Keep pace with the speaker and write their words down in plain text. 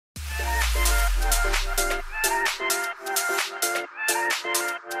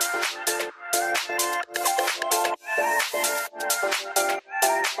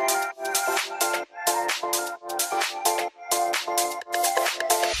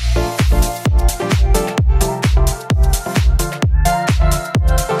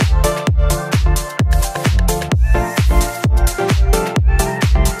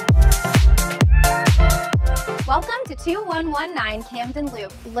Welcome to 2119 Camden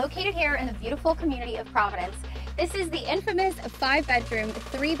Loop, located here in the beautiful community of Providence. This is the infamous 5-bedroom,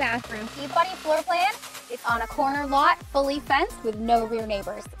 3-bathroom Peabody floor plan. It's on a corner lot, fully fenced with no rear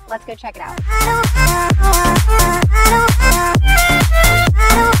neighbors. Let's go check it out.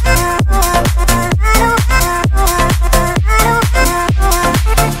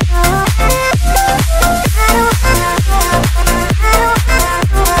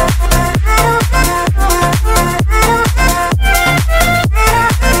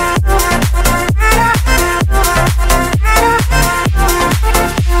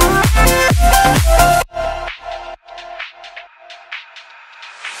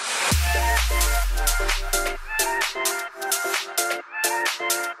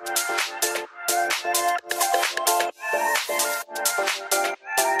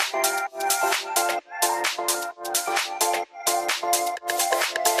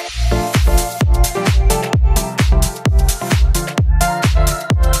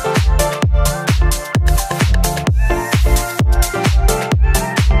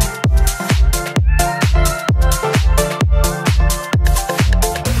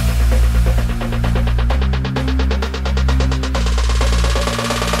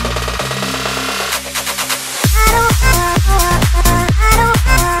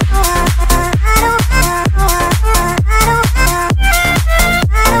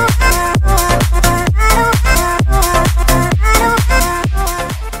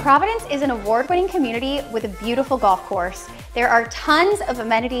 Providence is an award-winning community with a beautiful golf course. There are tons of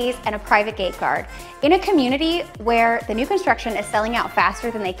amenities and a private gate guard. In a community where the new construction is selling out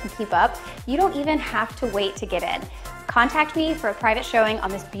faster than they can keep up, you don't even have to wait to get in. Contact me for a private showing on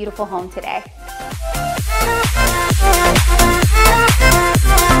this beautiful home today.